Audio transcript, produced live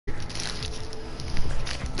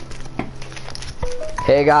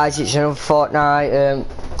Hey guys, it's another Fortnite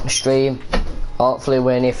stream. Hopefully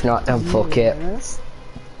win, if not then fuck it.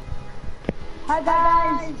 Hi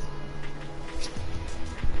guys!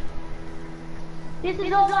 This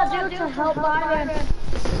is all I do to help Byron.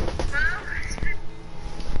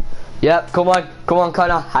 Yep, come on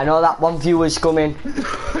Connor. I know that one viewer's coming.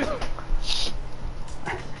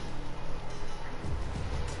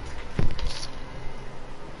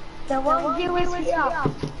 The one viewer's here.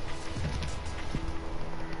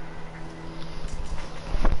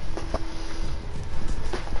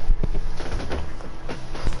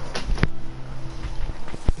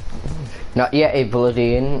 Not yet, he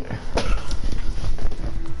bloody ain't.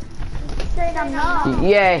 Saying I'm not.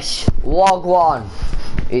 Yes, log one.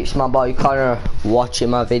 It's my boy Connor watching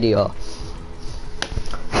my video.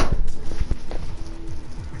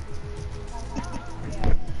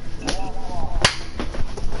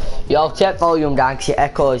 Yo, check volume down because it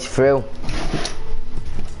echoes through.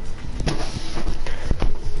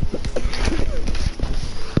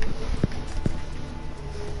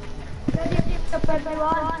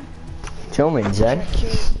 Filming, Zen.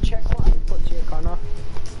 Check what I put to you, Connor.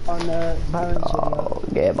 On Byron's video. Oh,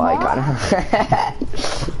 yeah, bye, Connor.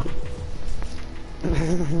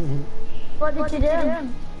 What did you do?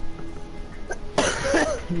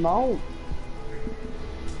 No.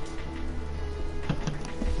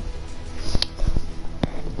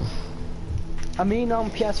 I mean on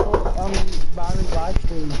PS4, on Byron's live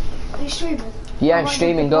stream. Are you streaming? Yeah, I'm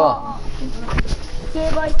streaming, go.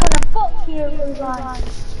 Yeah, but it's gonna fuck you,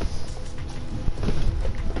 guys.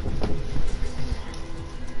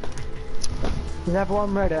 Is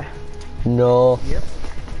everyone ready? No. Yep.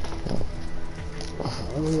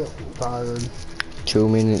 Hurry up, Byron. 2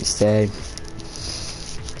 minutes dead.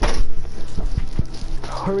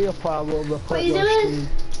 Hurry up, I will report What are you your doing? stream.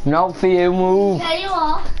 Not for you, move. Yeah, you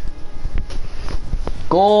are.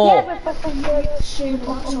 Go. Yeah, we're fucking good. Stream,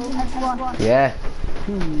 everyone. Yeah.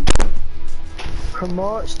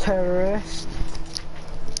 Promotes terrorists.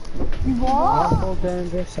 What? Harmful,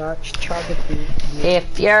 dangerous acts, charity.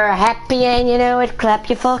 If you're happy and you know it, clap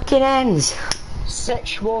your fucking hands.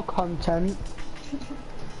 Sexual content.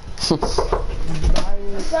 What?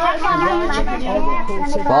 Is that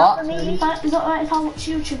alright if I watch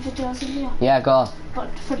YouTube videos in here? Yeah, go. But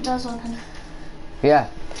put those on then. Yeah.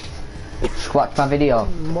 Just watch my video.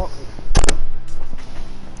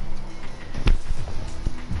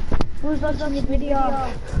 Who's watching your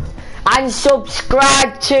video? And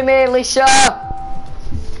subscribe to me, Lisa.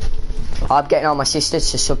 I'm getting all my sisters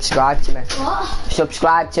to subscribe to me. What?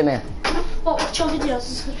 Subscribe to me. What, watch your videos and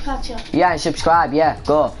subscribe to you? Yeah, and subscribe, yeah,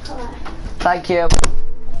 go. Alright. Thank you.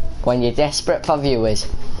 When you're desperate for viewers.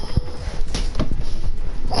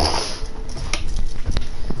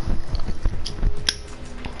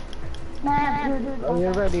 Are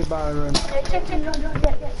you ready, Byron?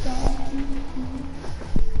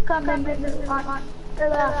 Come and do the one.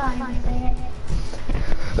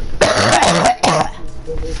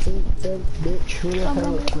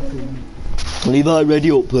 Levi, ready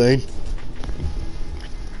up, playing.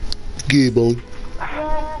 Good boy.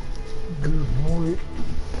 Good boy.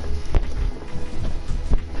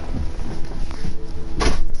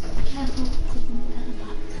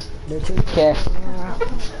 Okay.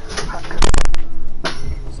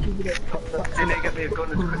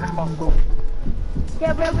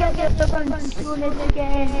 Yeah, we're gonna get the gun as soon as we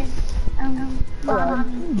get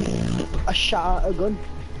I shot at a gun.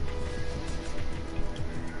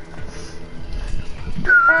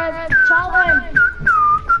 Charlie.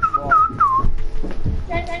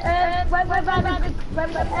 When we're tonight,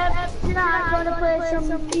 I'm gonna play some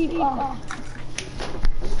FIFA.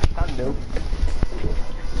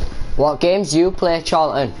 What games do you play,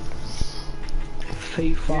 Charlton?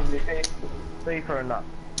 FIFA. FIFA and that.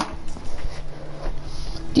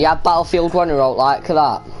 Do you have Battlefield 1 or out like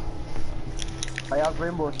that? I have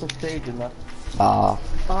Rainbow Six Siege in there. Ah,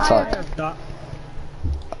 I so have that.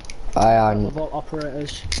 I am. About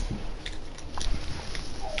operators.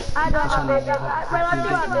 I don't have it. Well, I do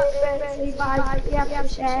have it, but you have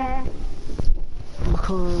to share.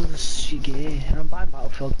 Because you're gay. I'm buying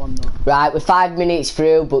Battlefield 1 though. Right, we're 5 minutes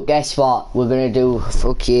through, but guess what? We're gonna do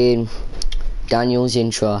fucking Daniel's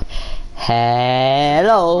intro.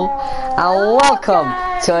 Hello and welcome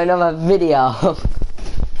to another video.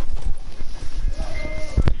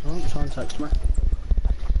 Don't try and text me.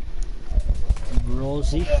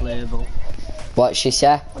 Rosy Flavour. What she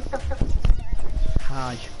say?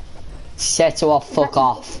 Hi. Say to her, fuck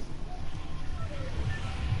off.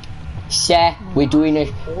 Say we're doing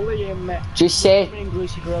it. Just say.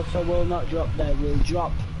 English girl, so we'll not drop there. We'll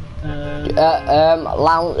drop.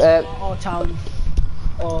 Town.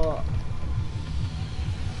 Or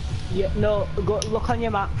yeah, no. Go look on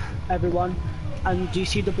your map, everyone, and do you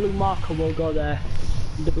see the blue marker? We'll go there.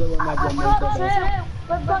 The blue and red one will go there.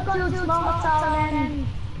 We've got to Tomato Town.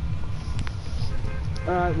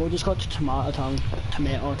 Alright, we'll just go to Tomato Town.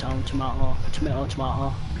 Tomato Town. Tomato. Tomato.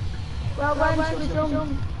 Tomato. Well, when should we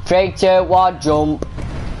jump? 3, 2, 1, jump.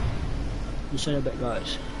 We'll see in a bit,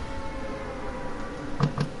 guys.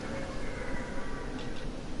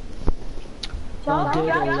 I did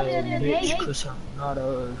a little bitch, cause I'm not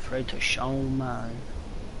afraid to show man.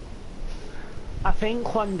 I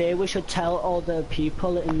think one day we should tell all the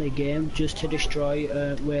people in the game just to destroy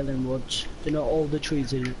Wailing Woods. You know, all the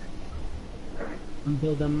trees in it. And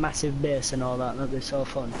build a massive base and all that. That'd be so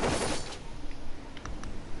fun.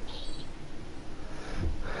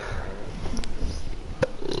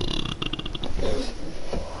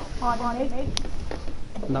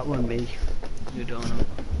 That won't me. You don't know.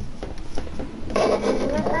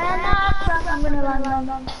 I'm gonna land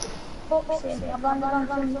on boxing. I've landed on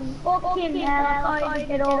some fucking hell. I can't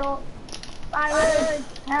get up. Byron,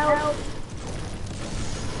 help.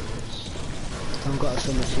 I've got a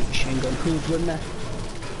submachine gun. Who's with me?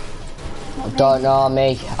 Don't know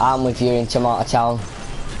me. I'm with you in Tomato Town.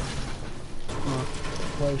 Oh,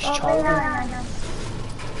 where's Charlie?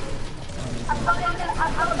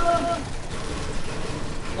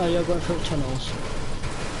 Oh, you're going through tunnels.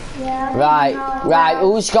 Yeah. Right.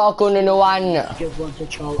 Who's got a gun in the one? Give one to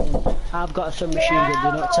Charlton. I've got a submachine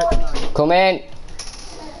gun. Do not take mine. Come in.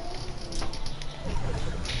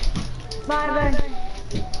 Byron.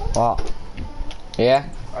 What? Yeah?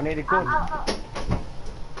 I need a gun.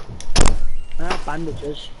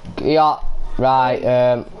 Bandages. Yeah. Right.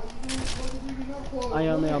 I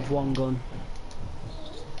only have one gun.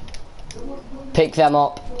 Pick them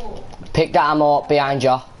up. Pick that ammo up behind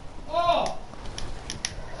you.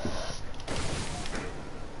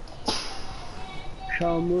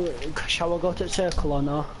 Shall I go to the circle or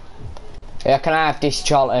no? Yeah, can I have this,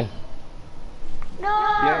 Charlton? No.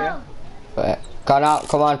 Yeah.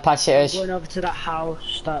 Come on, pass it us. I'm going over to that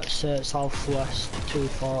house that's southwest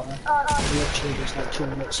 240. Literally just like 2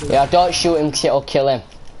 minutes away. Yeah, don't shoot him because it'll kill him.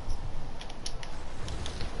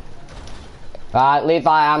 Right,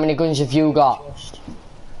 Levi, how many guns have you got?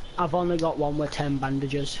 I've only got one with 10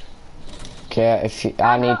 bandages. Okay,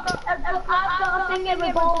 I need... I've got a thing in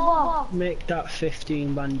revolver. Make that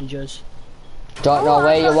 15 bandages. Don't know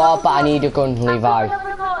where you are, but I need a gun, Levi.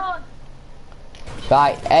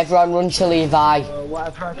 Right, everyone run to Levi.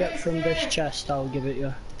 Whatever I get from this chest, I'll give it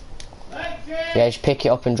you. Yeah, just pick it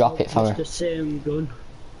up and drop it for me. It's the same gun.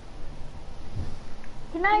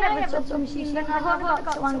 Can I have a submachine gun? I've only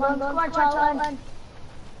got one gun. Come on, Charlton.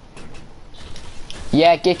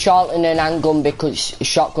 Yeah, give Charlton an handgun because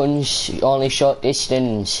shotguns only short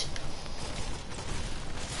distance.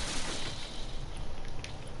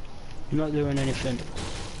 You're not doing anything.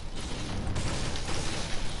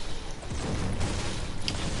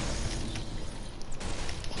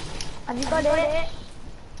 Have you got it?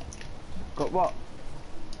 Got what?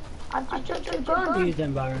 I've just took your gun. Use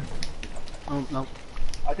them, Byron. Oh, no.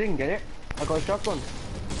 I didn't get it. I got a shotgun.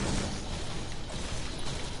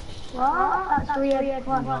 What? That's weird.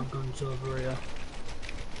 No guns over here.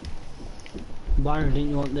 Byron, didn't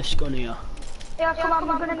you want this gun here? Yeah, come on,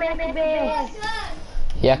 we're gonna make a base.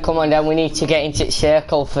 Yeah, come on then, we need to get into the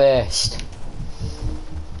circle first.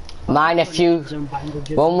 Mine a few...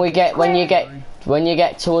 When you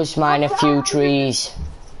get to us, mine a few trees.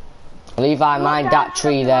 Levi, mind that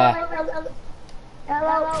tree there.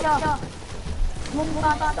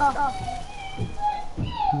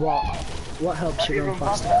 What helps you run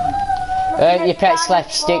faster? You press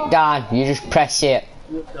left stick down, you just press it.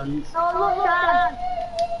 No, look, Dad.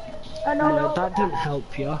 No, that didn't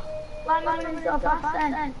help you. Why am I running so fast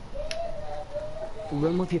then?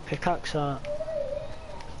 Run with your pickaxe out.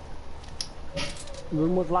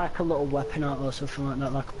 Run with like a little weapon out or something like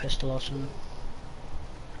that, like a pistol or something.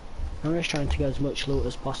 I'm just trying to get as much loot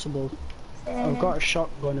as possible. I've got a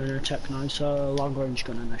shotgun and a Tech 9, so a long range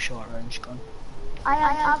gun and a short range gun.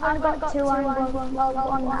 I've only got two on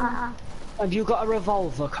that. Have you got a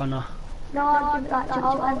revolver, Connor? No, I've got a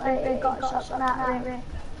shotgun out of it.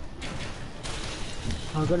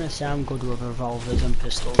 I'm gonna say I'm good with revolvers and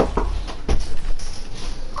pistols.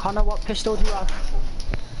 Connor, what pistol do you have?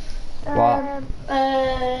 What?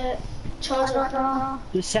 Charger.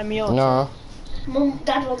 The semi-auto? No. Mum,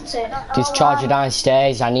 Dad wants it. Just charger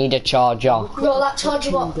downstairs, I need a charger. Bro, that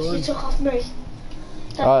charger what you took off me.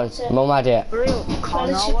 Dad wants it. Mum had it. For real?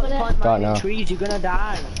 Connor, did she what's put the it? point of Don't know. mining trees? You're gonna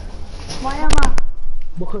die. Why am I?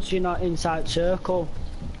 Because you're not inside circle.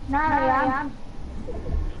 No, I am.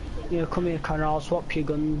 Yeah, come here, Connor. I'll swap your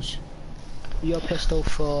guns. Your pistol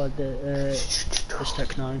for the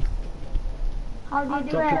Tech 9. How do you do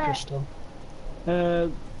Drop your it? pistol.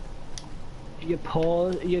 You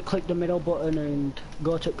pause. You click the middle button and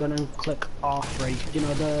go to gun and click R3. You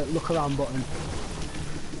know the look around button.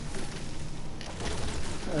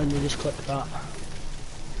 And you just click that.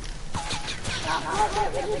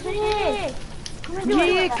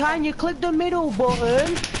 Yeah, can you click the middle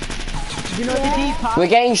button? You know the D-pad? We're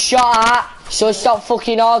getting shot at, so stop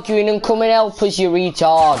fucking arguing and come and help us, you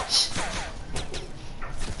retards.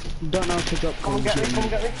 You don't know how to drop guns. Come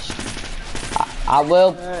get me. I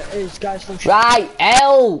will. Is guys still Right,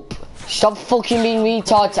 help! Stop fucking being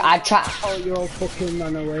retards. I try. Oh, you're all fucking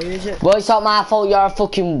run away, is it? Well, it's not my fault. You're a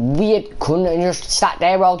fucking weird cunt and just sat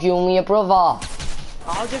there arguing with your brother.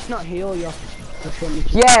 I'll just not heal you.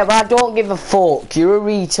 Yeah, but I don't give a fuck. You're a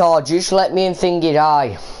retard. Just let me and thingy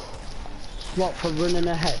die. What, for running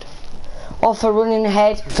ahead? Or for running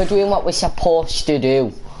ahead, for doing what we're supposed to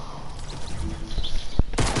do.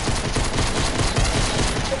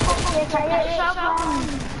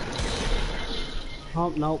 Oh,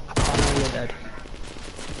 nope. I know you're dead.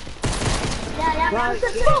 Yeah, Right,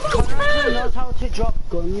 Connor knows how to drop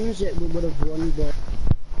guns, it would have won, but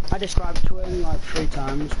I described to him like 3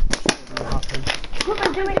 times. It didn't happen. Come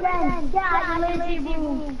and do it then. Get out of the lazy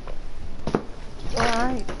room.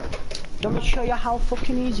 Alright. Let me show you how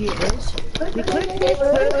fucking easy it is. You click this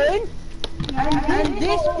button, and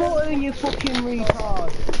this button, you fucking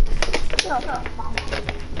retard.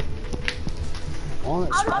 Oh,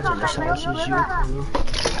 let's spaz on this house as you.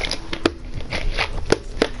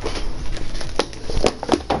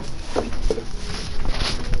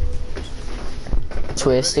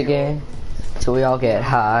 Twist again, till we all get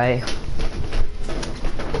high.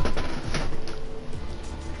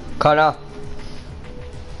 Connor,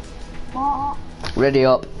 ready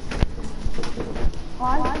up.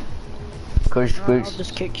 What? Cause, Right, I'll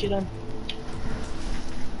just kick you then.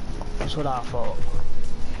 That's what I thought.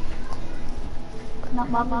 Not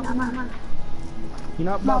my You're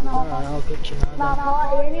not bad, alright, I'll kick you now then.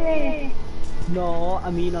 party anyway. No,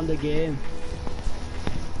 I mean on the game.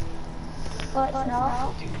 But it's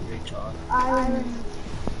not. Fucking retard. I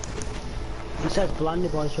It says Blandy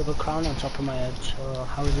Boys with a crown on top of my head, so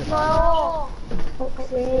how is it like No. Fuck's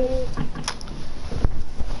sake.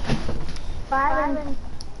 Byron.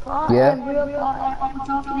 Yeah? I'm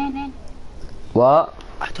talking in. what?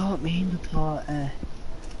 I don't mean the party.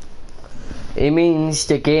 It means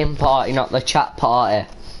the game party, not the chat party.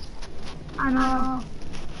 I know.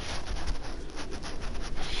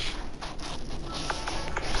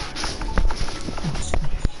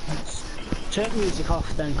 Turn music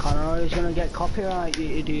off then, Connor, or he's gonna get copyright,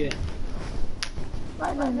 you idiot.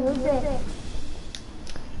 What the music?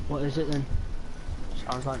 What is it then?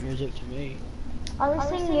 Sounds like music to me. I was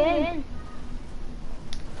singing.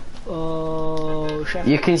 Oh, chef.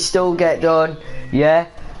 You can still get done, yeah?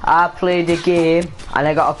 I played a game and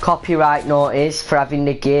I got a copyright notice for having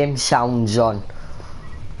the game sounds on.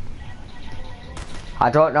 I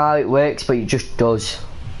don't know how it works, but it just does.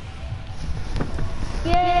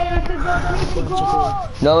 Yeah, we could go.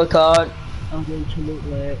 No, we can't. I'm going to Loot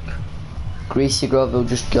Lake. Greasy Grove will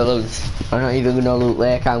just kill us. I'm not even gonna Loot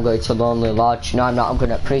Lake, I'm going to Lonely Lodge. No, I'm not, I'm going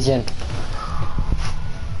to prison.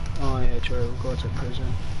 Oh yeah, true, go to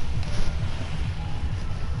prison.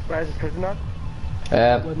 Where's the prison at?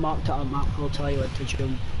 We marked it on map, we'll tell you where to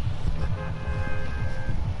jump.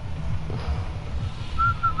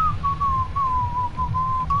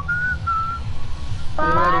 Are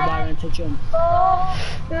you ready, Byron, to jump? 4,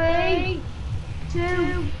 3, 2,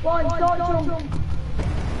 1, don't jump.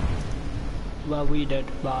 Well, we did,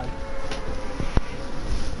 bye.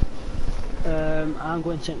 I'm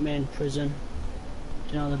going to main prison.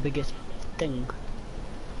 Do you know the biggest thing?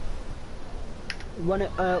 One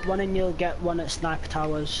and you'll get one at Sniper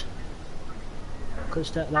Towers.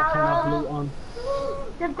 Because that can have loot on.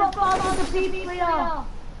 They've got thousands of people here.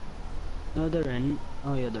 No, there ain't.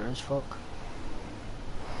 Oh yeah, there is, fuck.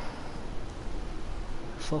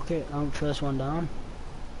 Fuck it, I'm first one down.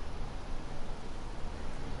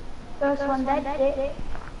 First one dead.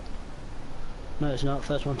 No, it's not.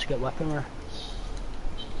 First one to get weaponry.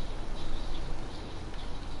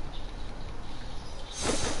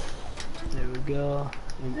 There we go.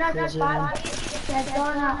 In prison.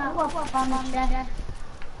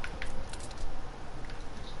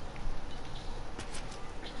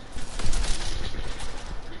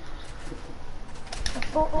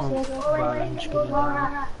 Byron's gonna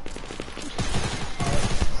die.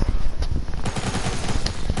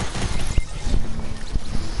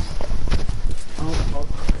 Oh,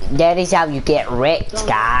 fuck. That is how you get wrecked,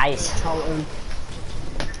 guys. Charlton.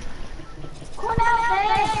 Come on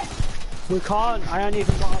out there. We can't. I ain't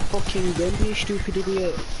even got a fucking gun, you stupid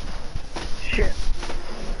idiot. Shit.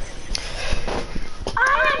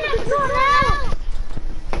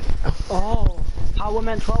 Oh, how we're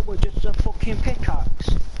meant to help with just a fucking pickaxe?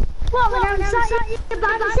 What, when I'm sat here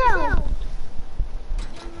by myself?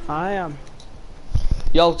 I am.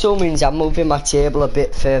 Yo, two means I'm moving my table a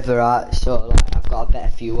bit further out, so like I've got a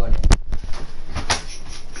better view on it.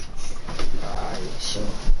 Right, so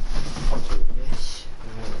I'll do this.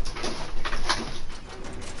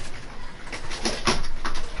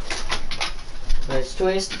 Right. Let's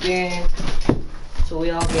twist again, so we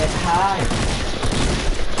all get high.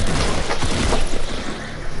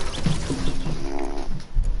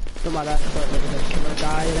 Don't matter, I thought they were gonna kill a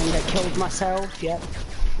guy and then get killed myself, yep.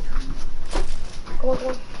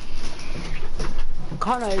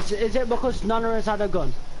 Connor, is it because Nana has had a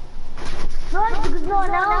gun? No, it's because no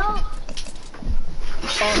one else.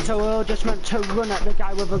 Oh, so we're all just meant to run at the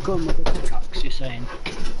guy with a gun with a pickaxe, you're saying?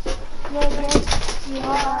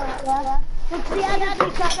 Yeah. Look, the other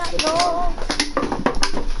pickaxe, no.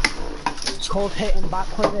 It's called hitting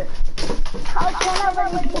back with it. How can I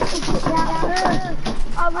run with the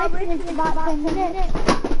pickaxe? I'll wait in about 10 minutes.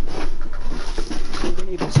 You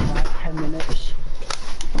didn't even survive 10 minutes.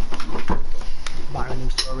 Byron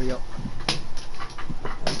needs to hurry up.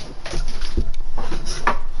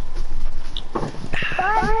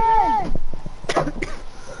 Byron!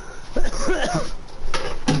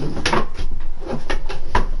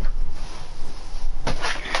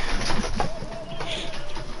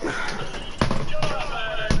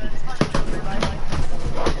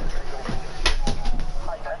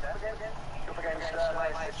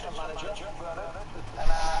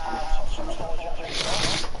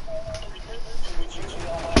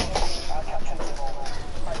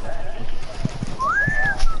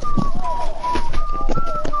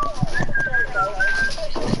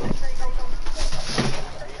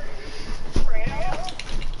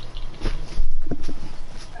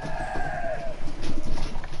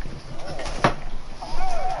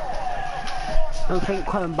 I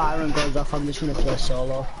think when Byron goes off, I'm just gonna play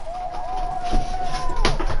solo.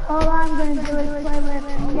 All I'm gonna do is play with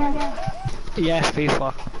him, Yeah,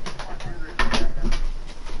 FIFA.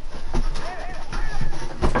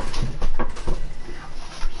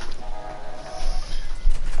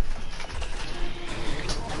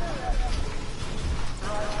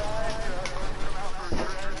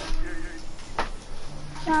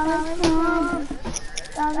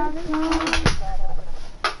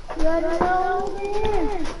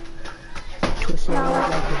 Twist it out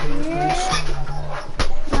like a business.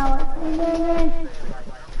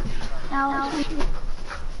 Now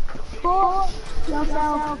pull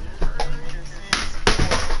yourself.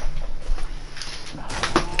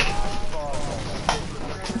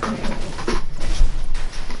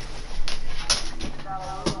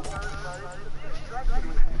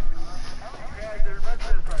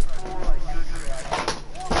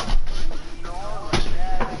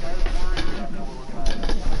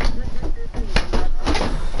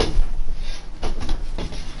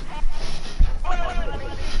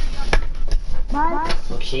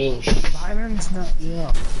 Change. Byron's not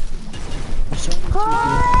here.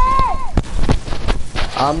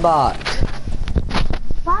 I'm back.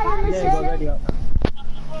 Byron, Yeah, go ready up.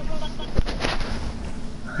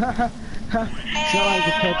 Shall I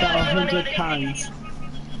just played that 100 times?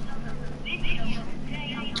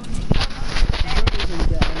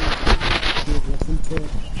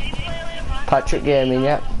 Patrick Gaming,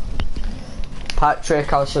 yeah.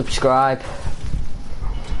 Patrick, I'll subscribe.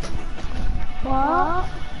 what?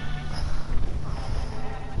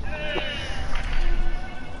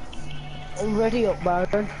 I'm ready up,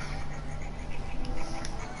 Byron.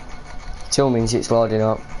 Still means it's loading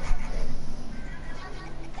up.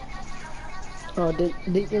 Oh, did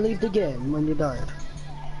you leave the game when you died?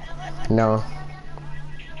 No.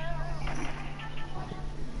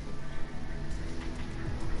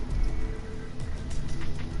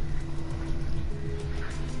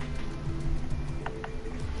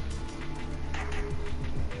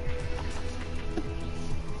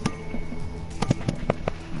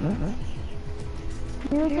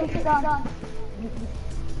 Music's done.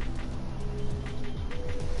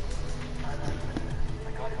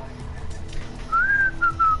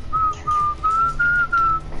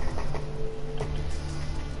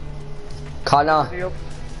 Connor.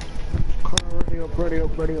 Ready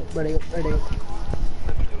up. Ready up.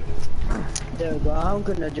 There we go. I'm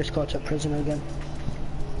gonna just go to prison again.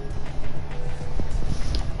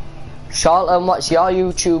 Charlton, what's your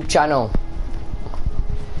YouTube channel?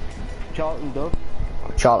 Charlton Dove.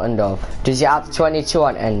 Charlton Dove. Does it have 22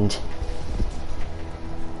 on end?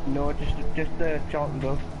 No, just Charlton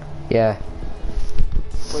Dove. Yeah.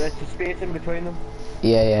 But there's a space in between them.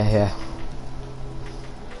 Yeah.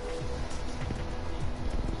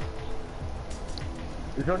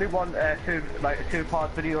 There's only one, a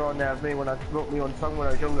two-part video on there of me when I wrote my own song when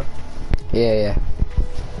I was younger. Yeah.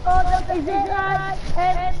 Oh, is it like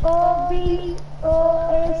N-O-V-O-A-7?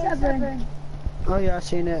 Oh yeah, I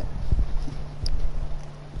seen it.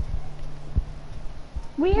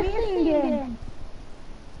 We're singing.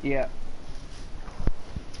 Yeah.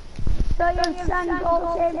 So you sang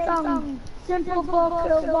all the same song. Simple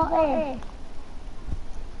vocal, what A?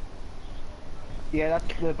 Yeah,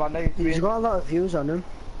 that's the band I used to be He's in. got a lot of views on him.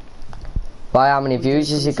 Why, how many views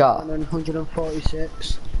has it got?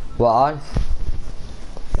 146. What on?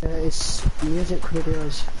 It's music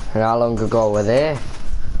videos. And how long ago were they?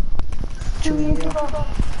 2 years ago.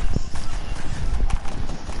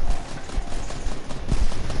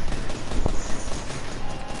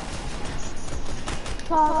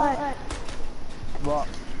 What?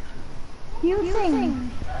 You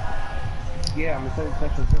sing. Yeah, I'm a singing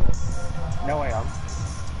session too. No, I am.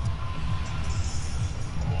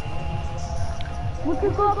 We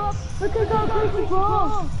could go crazy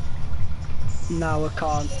ball. No, I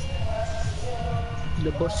can't.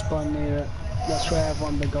 The bus spawn near it. That's where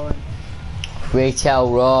everyone be going. Retail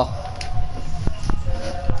Raw.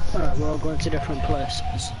 Alright, we're all going to different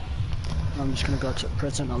places. I'm just gonna go to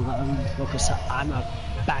prison alone because I'm a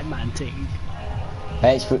bad man team.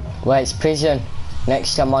 Where's prison?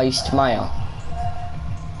 Next to Moist Smile.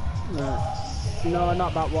 No,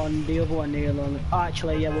 not that one. The other one near London. Oh,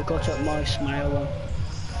 actually, yeah, we'll go to my smile one.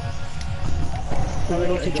 We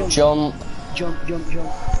need to jump. Jump.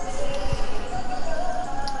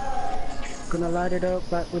 Gonna light it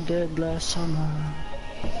up like we did last summer.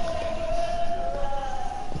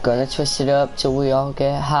 Gonna twist it up till we all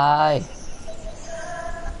get high.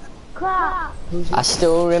 Clap. I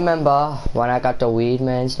still remember when I got the weed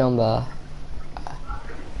man's number.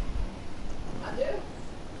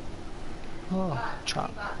 Oh,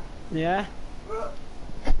 trap. Yeah?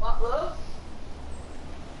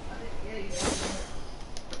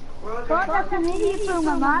 What does the media from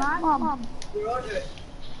my mom?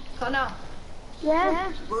 Connor,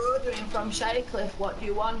 Yeah? we're ordering from Shirecliff. What do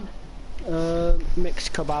you want?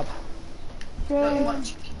 Mixed kebab. What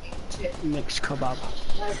chicken meat? Mixed kebab.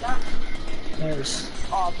 Where's that? There's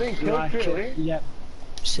Oh, I've been killed, like really. it. Yep.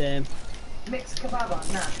 Same. Mixed kebab on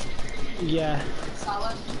that. Yeah.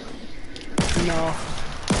 Salad. No.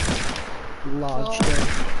 Large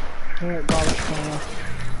though. Garlic corner.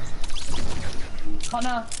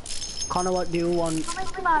 Connor, what do you want?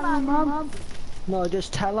 My mom. No,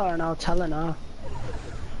 just tell her and I'll tell her now.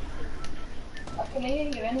 I can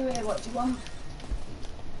hear you anyway. What do you want?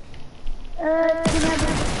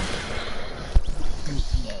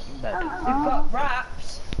 You've got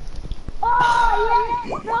wraps. Oh,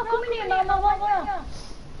 yeah! No, come here, Mama, what now?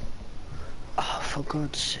 Oh, for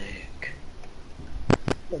God's sake.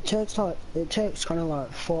 It takes kind of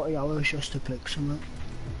like 40 hours just to pick something.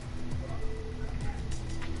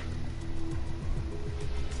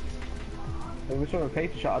 It was on a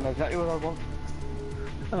paper shot, I know exactly what I want.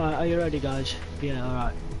 Alright, are you ready guys? Yeah,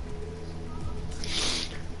 alright.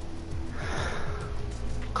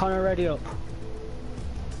 Connor, ready up.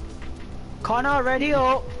 Connor, ready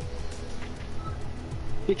up!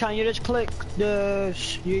 You just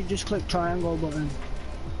click triangle button.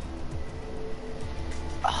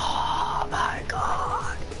 Oh my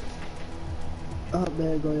god. Oh,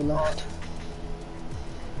 there you go, you left.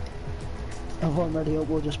 Everyone ready up,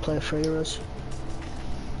 we'll just play free us.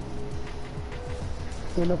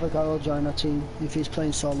 Another guy will join our team if he's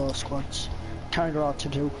playing solo squads. Kinda hard to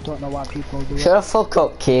do, don't know why people do it. Shut the fuck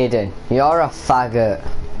up, Caden. You're a faggot.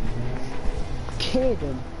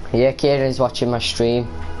 Caden? Yeah, Caden's watching my stream.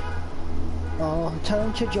 Oh, tell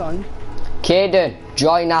him to join. Caden,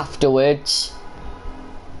 join afterwards.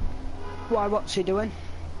 Why, what's he doing?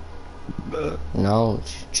 No,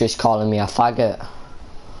 just calling me a faggot.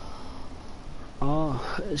 Oh,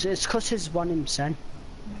 it's cause he's one himself.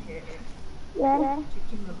 Yeah.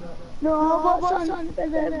 No, what's on for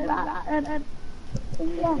the rat?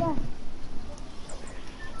 Yeah.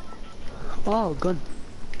 Oh, good.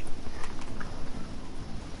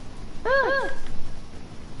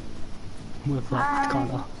 With that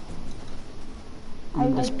Connor.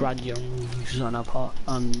 And this Brad Young who's on a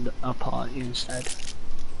party instead.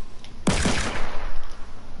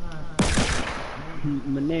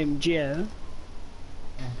 My name Joe.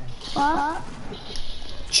 What?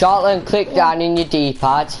 Charlton, click down in your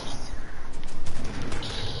D-pad.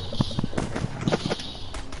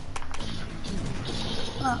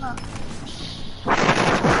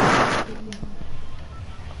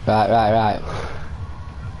 Right.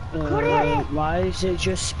 Why is it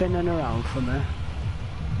just spinning around for me?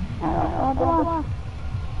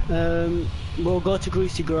 We'll go to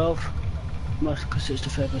Greasy Grove. Because it's the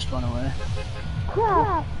furthest one away.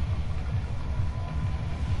 Crap.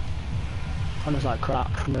 Connor's like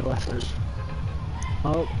crap from the left us.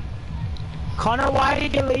 Oh. Connor, why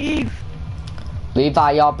did you leave?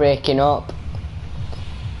 Levi, you're breaking up.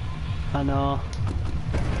 I know.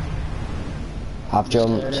 I've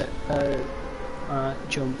jumped. Alright,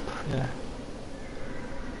 jump, yeah.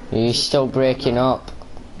 You're still breaking up.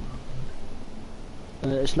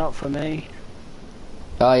 It's not for me.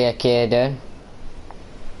 Oh yeah, Caden.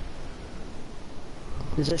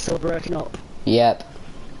 Is it still breaking up? Yep.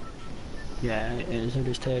 Yeah, it is, I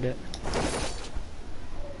just heard it.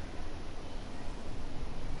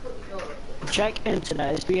 Check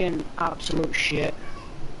internet, it's being absolute shit.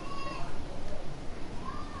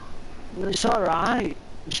 It's alright,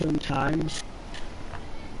 sometimes.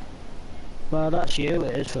 Well, that's you,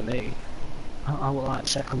 it is for me. I would like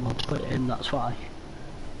second one to put it in, that's why.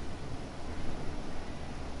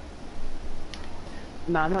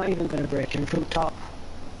 Nah, I'm not even gonna break in from top.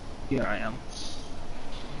 Here I am.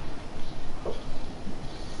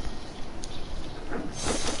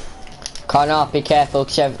 Connor, be careful,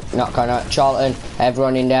 cause not Connor, Charlton,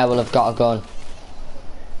 everyone in there will have got a gun.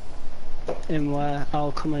 In where?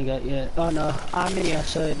 I'll come and get you. Oh no, I'm here,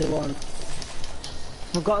 so they won't.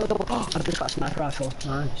 I've got a double. Oh, I've just got a sniper rifle.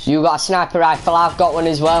 Nice. You got a sniper rifle, I've got one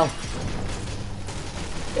as well.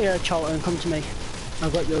 Here, Charlton, come to me.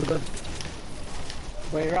 I've got your gun.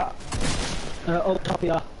 Where you at? Up top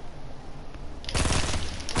here.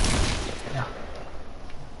 Yeah.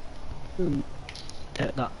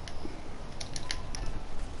 Take that.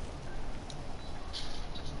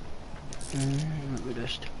 Let me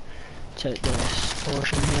just take this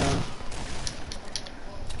portion here.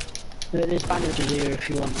 There's bandages here if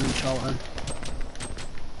you want them, Charlton.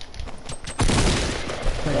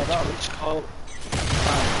 It's called.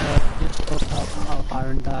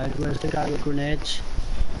 Byron died. Where's the guy with grenades?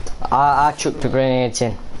 I chucked the grenades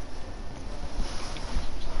in.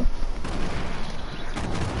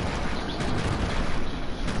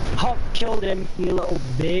 Hop killed him, you little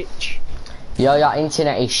bitch. Yo, your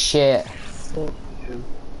internet is shit. Fuck you.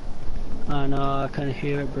 I know, I can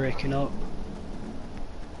hear it breaking up.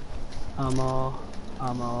 Ammo.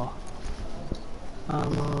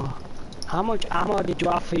 How much ammo did you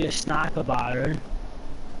have for your sniper, Byron?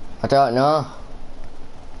 I don't know.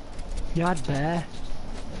 You had bear.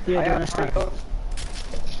 Yeah, do you want a sniper?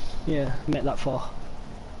 Yeah, make that 4.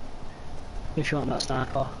 If you want that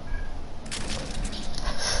sniper.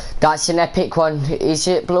 That's an epic one. Is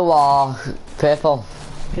it blue or purple?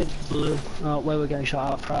 It's blue. Oh, where we're getting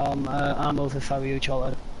shot at from. I'm over if I were you,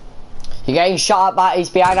 Charlotte. You're getting shot at by, he's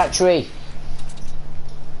behind that tree.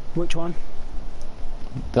 Which one?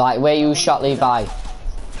 Like where you shot Levi.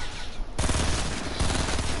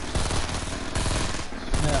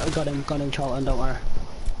 Yeah, got him, Charlton, don't worry.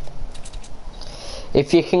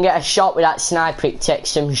 If you can get a shot with that sniper, it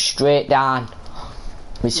takes him straight down.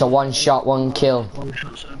 It's a one shot, one kill. One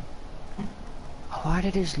shot, son. Why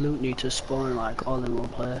did his loot need to spawn like all in one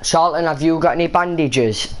place? Charlton, have you got any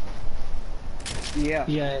bandages? Yeah.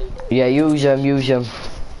 Yeah, use them.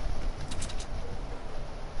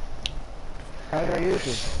 How do I use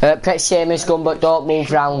it? Press same as gun, but don't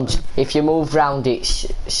move round. If you move round, it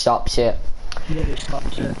stops it. Yeah, it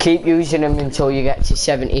stops it. Keep using them until you get to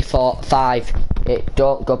 75.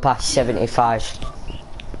 Don't go past 75.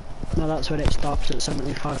 No, that's when it stops at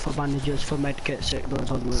 75 for bandages. For medkits it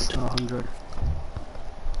goes all the way up to 100.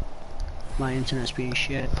 My internet's being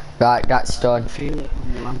shit. Right, that's done. Feel it.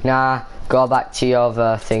 Nah, go back to your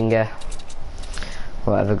thingy.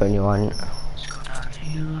 Whatever gun you want. Let's go down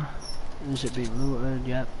here. Is it being looted?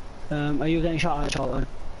 Yep. Are you getting shot at, Charlton?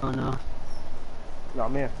 Oh no. No,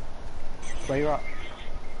 I'm here. Where you at?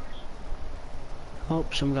 Oh,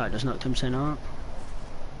 some guy just knocked him saying out.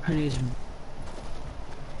 And he's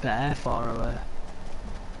bare far away.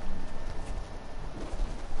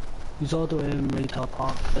 He's all the way in Retail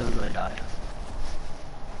Park, they'll really die.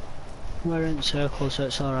 We're in circles, so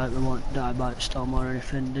it's alright, they won't die by the storm or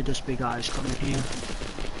anything, they're just big eyes coming here.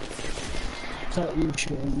 Is that you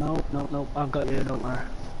shooting? Nope, I've got you, don't worry.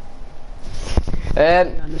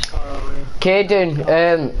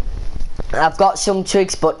 Caden, I've got some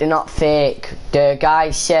twigs, but they're not fake. The guy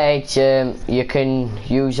said you can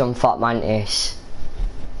use them for mantis.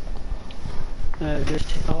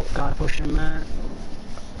 Guy pushing there.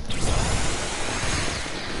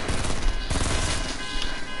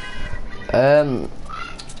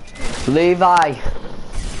 Levi.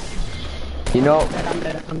 You know. I'm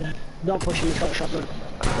dead. Don't push me, he's got a shotgun.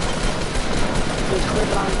 He's clear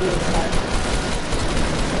behind the inside.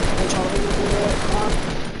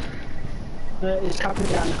 He's camping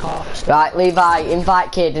behind the car. Right, Levi,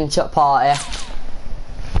 invite Caden to the party.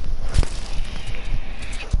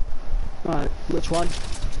 Right, which one?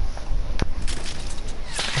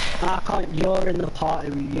 I can't, you're in the party,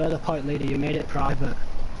 you're the party leader, you made it private.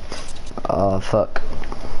 Oh, fuck.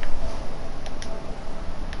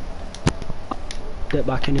 Get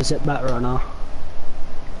back in, is it better or not?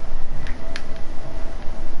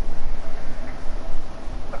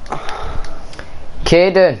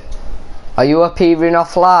 Caden, are you appearing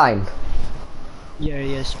offline? Yeah,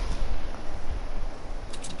 he is.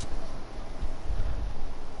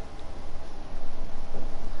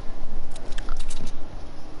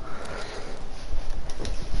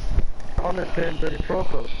 On the same bloody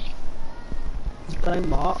focus. Playing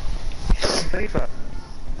what? FIFA.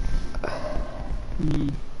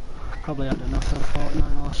 Probably had enough of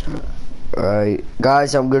Fortnite last night. Right,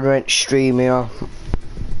 guys, I'm gonna end stream here.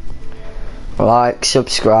 Like,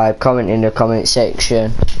 subscribe, comment in the comment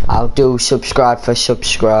section. I'll do subscribe for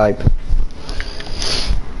subscribe.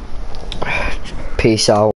 Peace out.